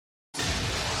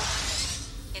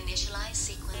Initialize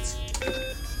sequence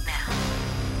now.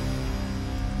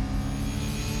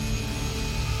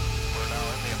 We're now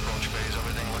in the approach phase.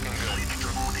 Everything looking good.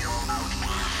 Manual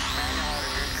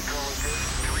control is good.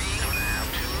 3,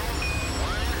 2,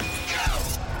 1, go!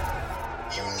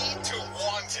 You need to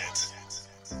want it.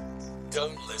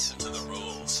 Don't listen to the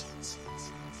rules.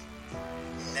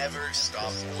 Never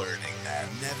stop learning, man.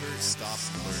 Never stop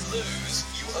learning. Lose,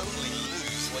 you only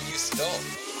lose when you stop.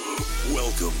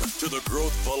 Welcome to the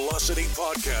Growth Velocity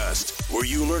Podcast, where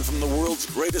you learn from the world's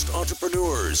greatest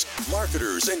entrepreneurs,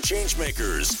 marketers, and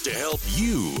changemakers to help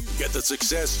you get the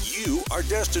success you are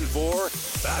destined for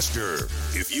faster.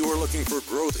 If you are looking for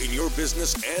growth in your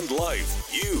business and life,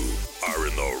 you are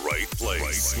in the right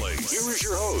place. Here is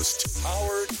your host,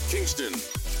 Howard Kingston,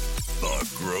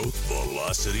 the Growth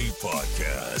Velocity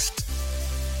Podcast.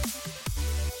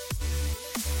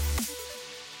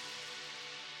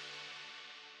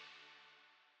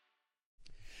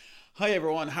 Hi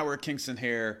everyone, Howard Kingston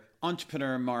here,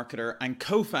 entrepreneur, marketer, and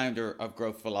co-founder of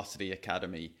Growth Velocity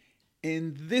Academy.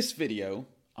 In this video,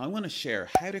 I want to share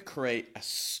how to create a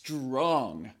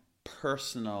strong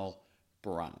personal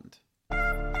brand.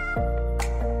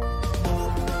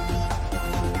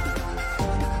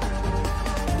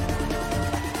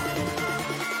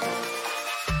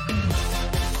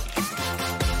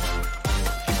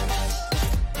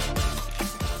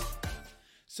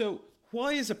 So,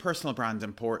 why is a personal brand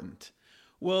important?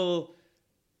 Well,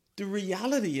 the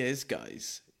reality is,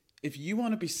 guys, if you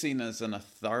want to be seen as an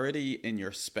authority in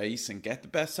your space and get the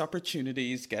best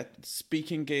opportunities, get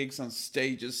speaking gigs on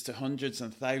stages to hundreds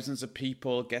and thousands of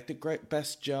people, get the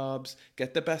best jobs,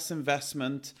 get the best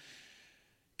investment,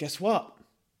 guess what?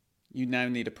 You now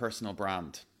need a personal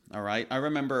brand. All right. I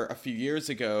remember a few years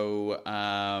ago,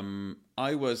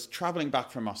 I was traveling back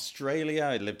from Australia.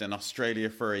 I lived in Australia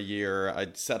for a year.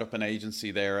 I'd set up an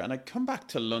agency there and I'd come back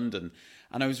to London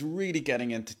and I was really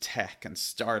getting into tech and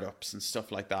startups and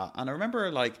stuff like that. And I remember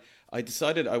I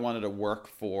decided I wanted to work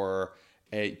for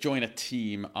join a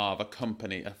team of a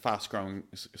company, a fast growing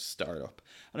startup.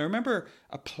 And I remember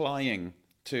applying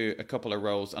to a couple of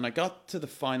roles and I got to the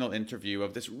final interview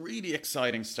of this really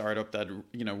exciting startup that,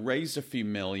 raised a few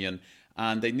million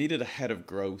and they needed a head of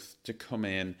growth to come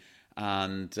in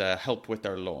and help with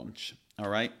their launch. All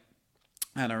right.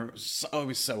 And I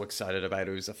was so excited about it.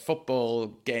 It was a football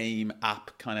game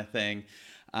app kind of thing.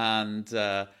 And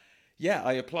I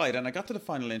applied and I got to the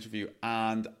final interview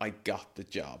and I got the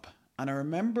job. And I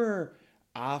remember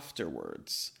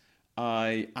afterwards,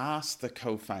 I asked the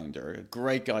co-founder, a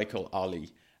great guy called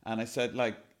Ollie, and I said,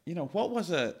 what was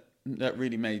it that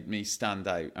really made me stand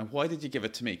out? And why did you give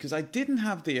it to me? Because I didn't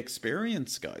have the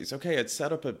experience, guys. Okay, I'd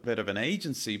set up a bit of an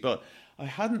agency, but I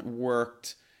hadn't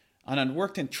worked, and I'd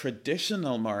worked in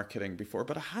traditional marketing before,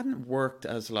 but I hadn't worked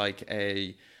as in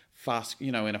a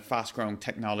fast-growing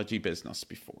technology business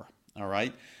before, all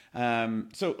right?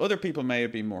 So other people may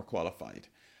have been more qualified.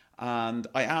 And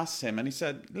I asked him and he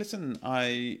said, listen,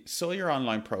 I saw your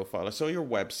online profile. I saw your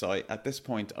website. At this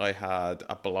point, I had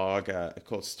a blog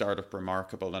called Startup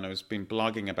Remarkable. And I was been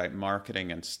blogging about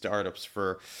marketing and startups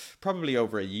for probably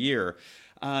over a year.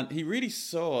 And he really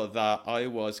saw that I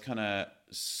was kind of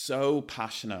so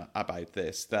passionate about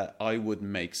this that I would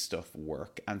make stuff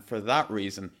work. And for that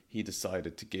reason, he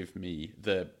decided to give me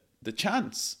the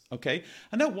chance. Okay.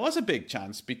 And that was a big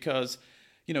chance because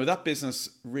that business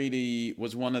really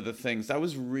was one of the things, that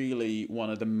was really one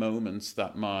of the moments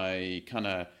that my kind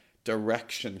of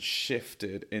direction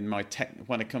shifted in my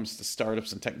when it comes to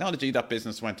startups and technology. That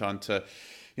business went on to,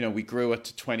 we grew it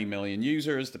to 20 million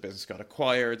users. The business got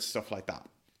acquired, stuff like that.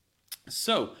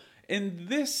 So in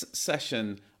this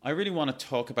session, I really want to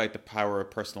talk about the power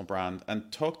of personal brand and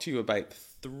talk to you about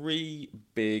 3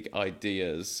 big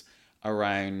ideas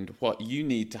around what you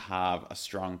need to have a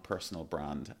strong personal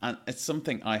brand. And it's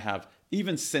something I have,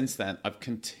 even since then, I've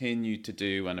continued to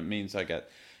do. And it means I get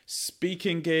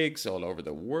speaking gigs all over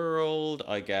the world.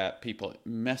 I get people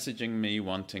messaging me,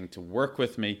 wanting to work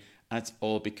with me. And it's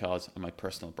all because of my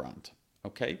personal brand.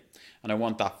 Okay. And I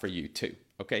want that for you too.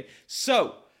 Okay.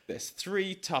 So there's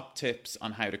 3 top tips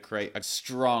on how to create a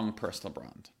strong personal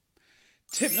brand.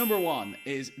 Tip number 1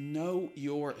 is know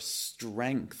your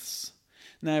strengths.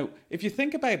 Now, if you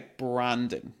think about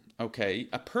branding, okay,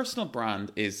 a personal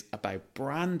brand is about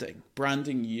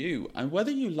branding you. And whether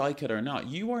you like it or not,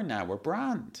 you are now a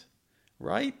brand,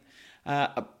 right?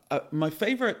 My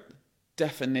favorite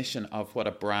definition of what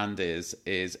a brand is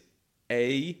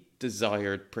a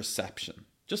desired perception.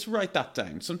 Just write that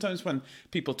down. Sometimes when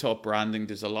people talk branding,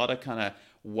 there's a lot of kind of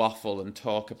waffle and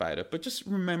talk about it. But just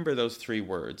remember those 3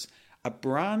 words. A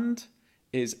brand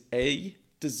is a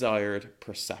desired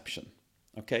perception.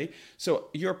 Okay, so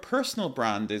your personal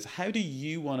brand is, how do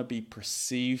you want to be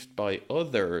perceived by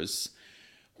others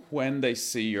when they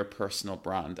see your personal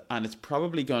brand? And it's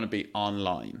probably going to be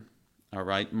online. All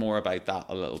right, more about that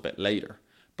a little bit later,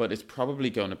 but it's probably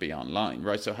going to be online,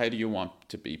 right? So how do you want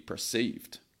to be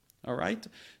perceived? All right,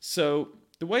 so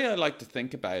the way I like to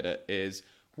think about it is,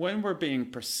 when we're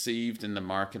being perceived in the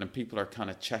market and people are kind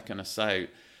of checking us out,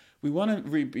 we want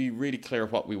to be really clear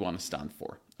what we want to stand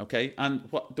for. Okay, and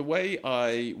the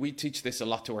way we teach this a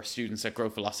lot to our students at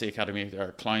Growth Velocity Academy,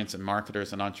 our clients and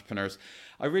marketers and entrepreneurs,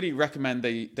 I really recommend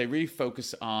they really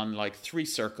focus on like 3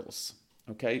 circles.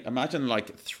 Okay, imagine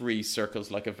like 3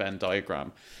 circles, like a Venn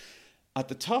diagram. At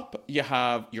the top, you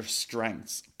have your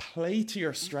strengths. Play to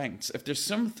your strengths. If there's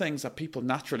some things that people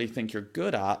naturally think you're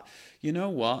good at, you know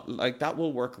what? Like, that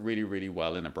will work really, really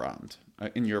well in a brand,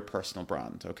 in your personal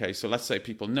brand. Okay, so let's say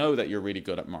people know that you're really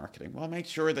good at marketing. Well, make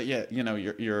sure that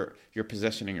you're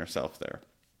positioning yourself there.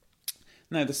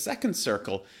 Now, the second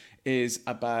circle is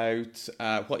about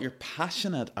what you're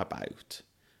passionate about.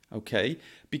 Okay,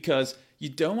 because you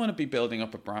don't want to be building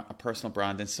up a personal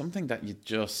brand in something that you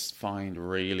just find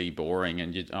really boring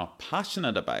and you're not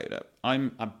passionate about it.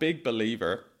 I'm a big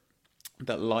believer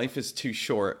that life is too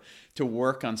short to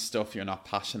work on stuff you're not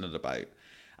passionate about.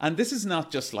 And this is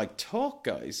not just like talk,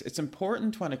 guys. It's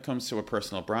important when it comes to a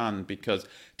personal brand, because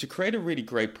to create a really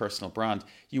great personal brand,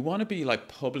 you want to be like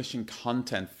publishing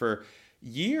content for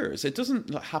years. It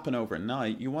doesn't happen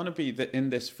overnight. You want to be in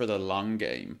this for the long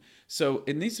game. So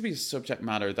it needs to be a subject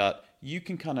matter that you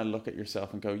can kind of look at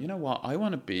yourself and go, you know what, I'm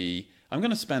going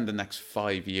to spend the next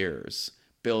 5 years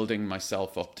building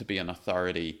myself up to be an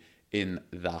authority in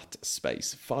that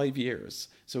space. 5 years.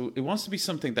 So it wants to be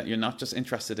something that you're not just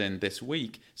interested in this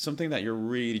week, something that you're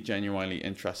really genuinely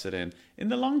interested in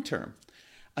the long term.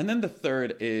 And then the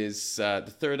third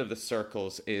of the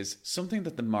circles is something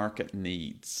that the market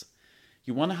needs.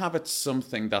 You want to have it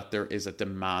something that there is a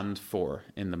demand for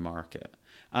in the market.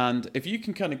 And if you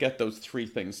can kind of get those 3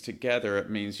 things together, it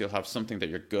means you'll have something that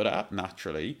you're good at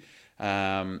naturally.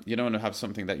 You don't want to have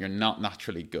something that you're not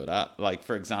naturally good at. Like,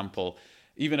 for example,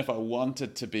 even if I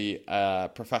wanted to be a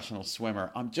professional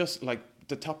swimmer, I'm just like,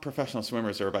 the top professional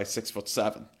swimmers are about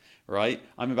 6'7", right?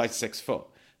 I'm about 6 foot.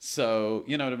 So,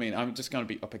 you know what I mean? I'm just going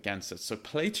to be up against it. So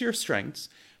play to your strengths.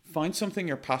 Find something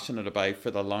you're passionate about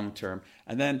for the long term,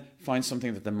 and then find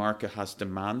something that the market has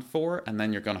demand for, and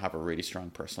then you're going to have a really strong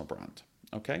personal brand.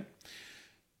 Okay?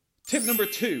 Tip number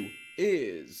 2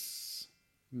 is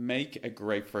make a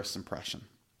great first impression.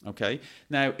 Okay?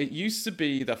 Now, it used to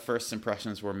be that first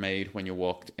impressions were made when you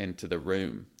walked into the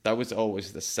room. That was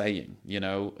always the saying, you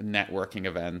know, networking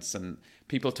events, and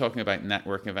people talking about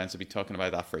networking events have been talking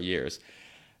about that for years.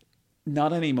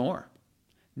 Not anymore.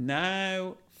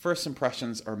 Now, first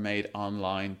impressions are made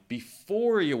online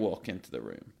before you walk into the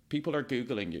room. People are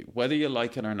Googling you. Whether you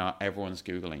like it or not, everyone's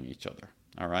Googling each other.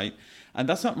 All right? And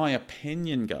that's not my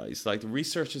opinion, guys. Like, the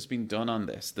research has been done on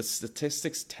this. The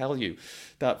statistics tell you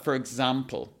that, for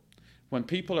example, when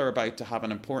people are about to have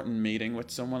an important meeting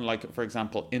with someone, like, for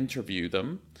example, interview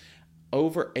them,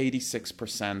 over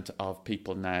 86% of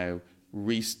people now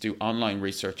do online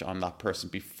research on that person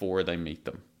before they meet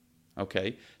them.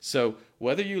 Okay, so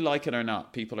whether you like it or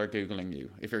not, people are Googling you.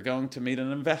 If you're going to meet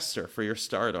an investor for your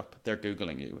startup, they're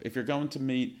Googling you. If you're going to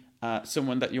meet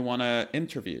someone that you want to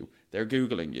interview, they're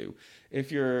Googling you. If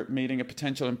you're meeting a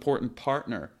potential important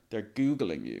partner, they're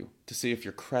Googling you to see if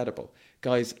you're credible.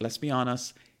 Guys, let's be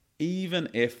honest, even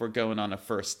if we're going on a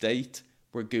first date,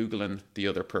 we're Googling the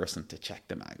other person to check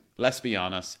them out. Let's be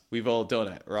honest, we've all done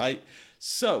it, right?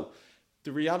 So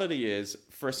the reality is,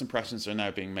 first impressions are now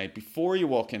being made before you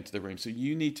walk into the room. So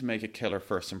you need to make a killer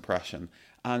first impression.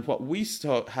 And how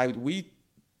we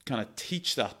kind of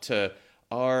teach that to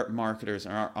our marketers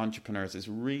and our entrepreneurs is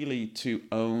really to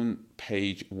own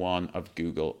page 1 of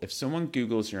Google. If someone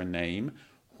Googles your name,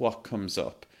 what comes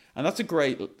up? And that's a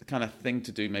great kind of thing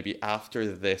to do maybe after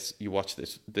this, you watch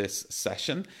this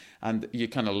session and you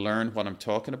kind of learn what I'm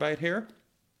talking about here,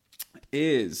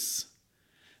 is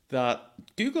that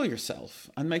Google yourself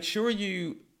and make sure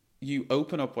you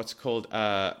open up what's called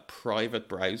a private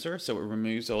browser, so it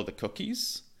removes all the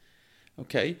cookies,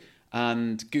 okay?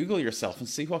 And Google yourself and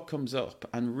see what comes up.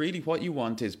 And really what you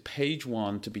want is page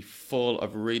 1 to be full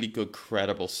of really good,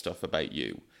 credible stuff about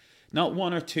you. Not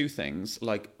 1 or 2 things,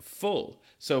 like full.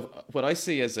 So what I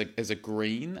see as a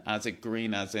green as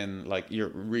in like you're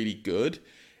really good,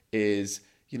 is,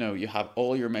 you know, you have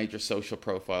all your major social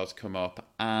profiles come up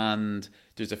and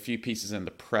there's a few pieces in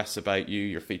the press about you.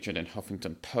 You're featured in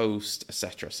Huffington Post,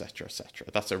 etc., etc., etc.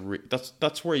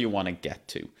 That's where you want to get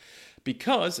to.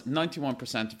 because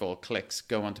 91% of all clicks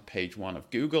go onto page 1 of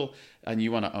Google, and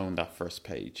you want to own that first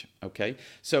page. Okay,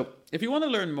 so if you want to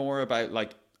learn more about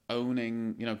like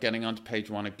owning, getting onto page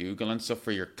 1 of Google and stuff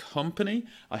for your company,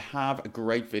 I have a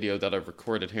great video that I've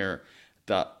recorded here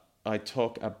that I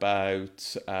talk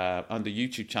about on the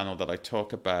YouTube channel, that I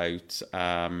talk about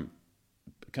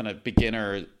kind of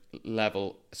beginner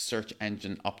level search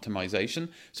engine optimization.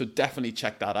 So definitely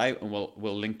check that out, and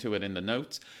we'll link to it in the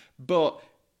notes. But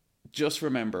just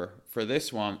remember, for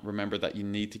this one, remember that you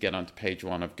need to get onto page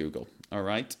 1 of Google. All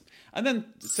right. And then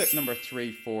tip number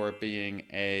 3 for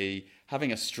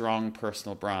having a strong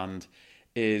personal brand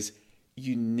is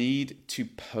you need to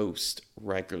post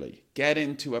regularly. Get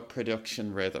into a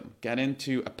production rhythm. Get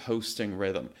into a posting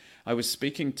rhythm. I was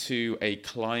speaking to a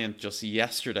client just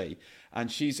yesterday, and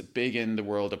she's big in the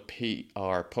world of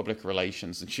PR, public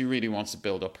relations, and she really wants to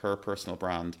build up her personal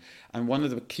brand. And one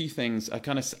of the key things, I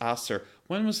kind of asked her,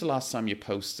 when was the last time you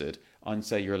posted on,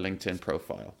 say, your LinkedIn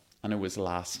profile? And it was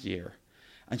last year.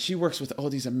 And she works with all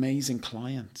these amazing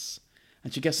clients,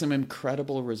 and she gets some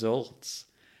incredible results.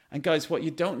 And guys, what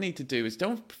you don't need to do is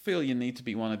don't feel you need to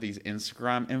be one of these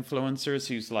Instagram influencers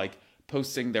who's like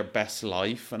posting their best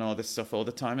life and all this stuff all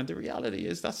the time. And the reality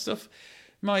is that stuff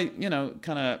might,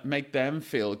 kind of make them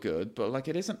feel good, but like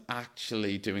it isn't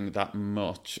actually doing that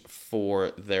much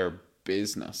for their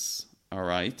business. All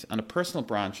right. And a personal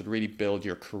brand should really build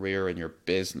your career and your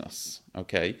business.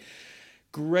 Okay.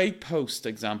 Great post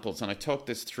examples. And I talked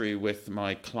this through with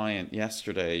my client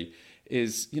yesterday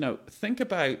is, think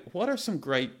about what are some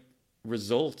great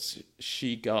results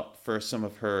she got for some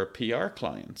of her PR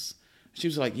clients. She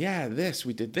was like, yeah,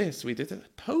 we did this.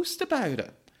 Post about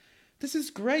it. This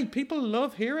is great. People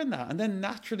love hearing that. And then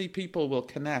naturally people will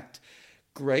connect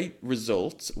great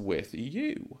results with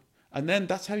you. And then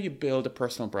that's how you build a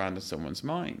personal brand in someone's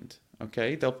mind.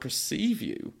 Okay. They'll perceive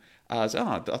you as,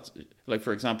 that's like,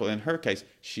 for example, in her case,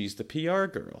 she's the PR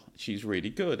girl. She's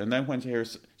really good. And then when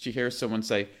she hears someone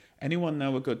say, anyone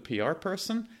know a good PR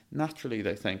person? Naturally,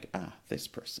 they think, this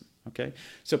person. Okay.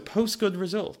 So post good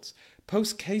results.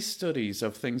 Post case studies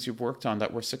of things you've worked on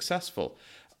that were successful.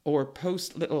 Or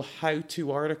post little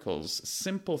how-to articles,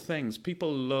 simple things.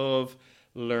 People love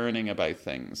learning about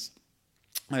things.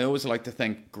 I always like to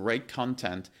think great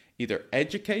content either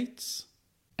educates,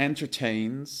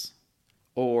 entertains,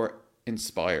 or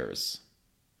inspires.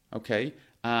 Okay?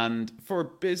 And for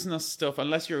business stuff,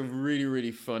 unless you're really,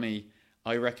 really funny,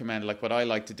 I recommend, like what I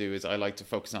like to do is I like to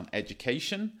focus on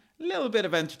education, a little bit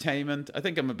of entertainment. I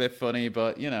think I'm a bit funny,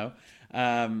 but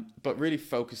but really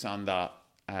focus on that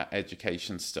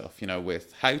education stuff,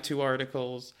 with how-to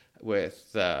articles,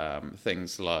 with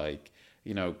things like,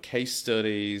 case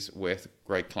studies, with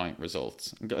great client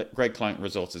results. Great client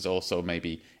results is also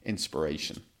maybe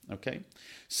inspiration. Okay.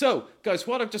 So guys,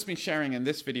 what I've just been sharing in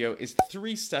this video is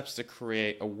 3 steps to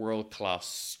create a world-class,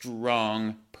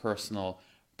 strong personal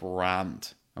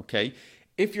brand. Okay.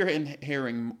 If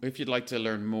you'd like to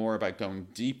learn more about going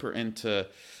deeper into,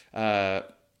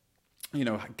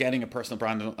 getting a personal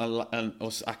brand and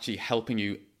us actually helping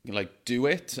you do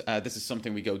it. This is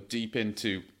something we go deep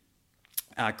into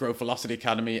at Growth Velocity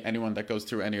Academy. Anyone that goes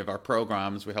through any of our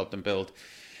programs, we help them build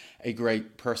a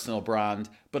great personal brand.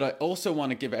 But I also want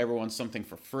to give everyone something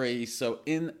for free. So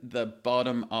in the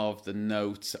bottom of the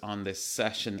notes on this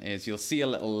session you'll see a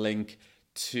little link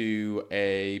to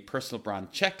a personal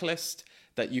brand checklist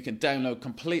that you can download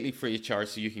completely free of charge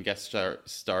so you can get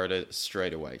started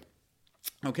straight away.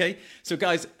 Okay, so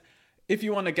guys, if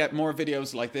you want to get more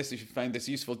videos like this, if you found this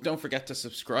useful, don't forget to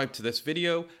subscribe to this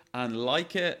video and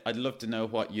like it. I'd love to know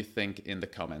what you think in the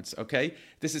comments, okay?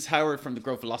 This is Howard from the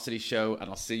Growth Velocity Show, and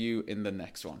I'll see you in the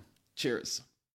next one. Cheers.